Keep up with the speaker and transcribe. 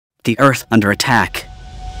The Earth under attack.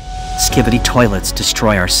 Skibidi toilets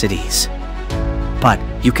destroy our cities. But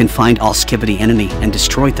you can find all Skibidi enemy and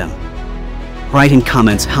destroy them. Write in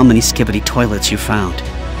comments how many Skibidi toilets you found.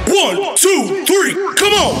 1, 2, 3,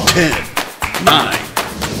 come on! 10, 9,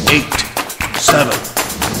 8, 7,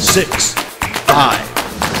 6, 5,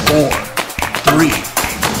 4, 3,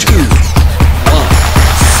 2, 1.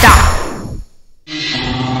 Stop!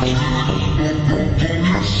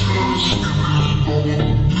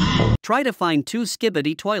 Try to find 2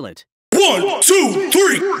 Skibidi toilet. 1, 2,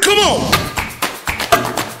 3, come on!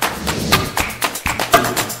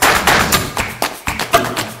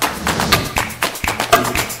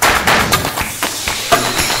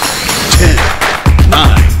 10,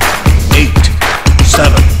 9, 8,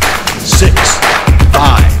 7, 6,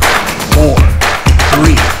 5, 4,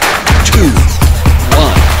 3, 2,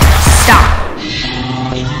 1. Stop!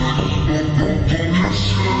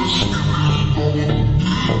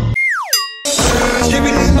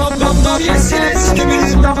 Yes, yes,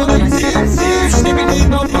 skibidi bop bop yes, yes, skibidi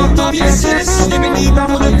bop bop yes, yes, skibidi bop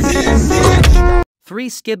bop yes. 3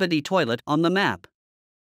 Skibidi toilet on the map.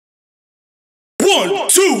 1,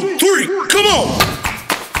 2, 3, come on!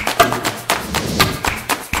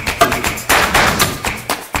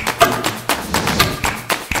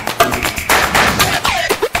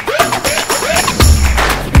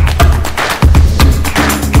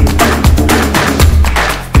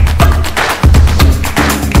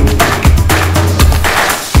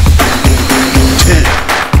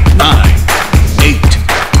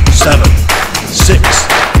 7, 6,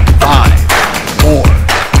 5, 4,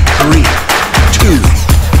 3, 2,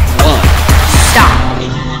 1. Stop!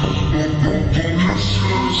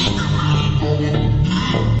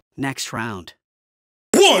 Next round.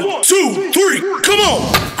 1, 2, 3, come on!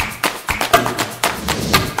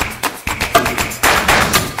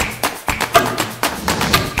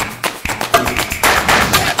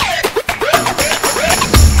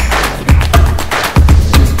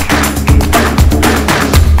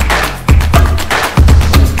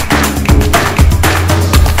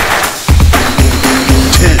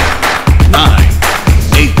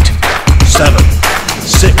 7,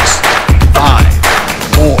 6, 5,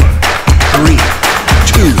 4, 3,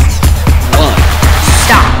 2, 1.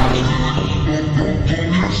 Stop!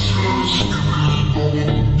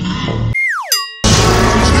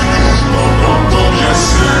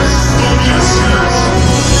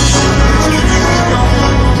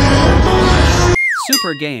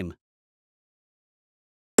 Super game.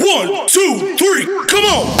 1, 2, 3, come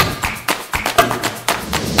on!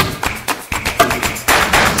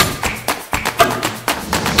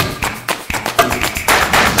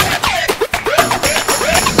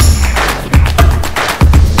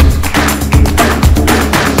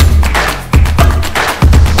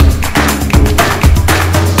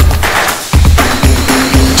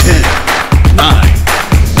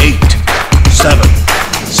 7,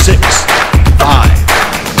 6, 5,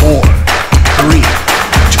 4, 3,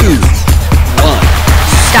 2, 1.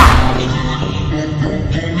 Stop!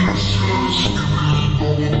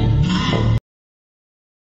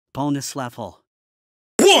 Bonus level.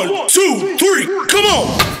 1, 2, 3, come on!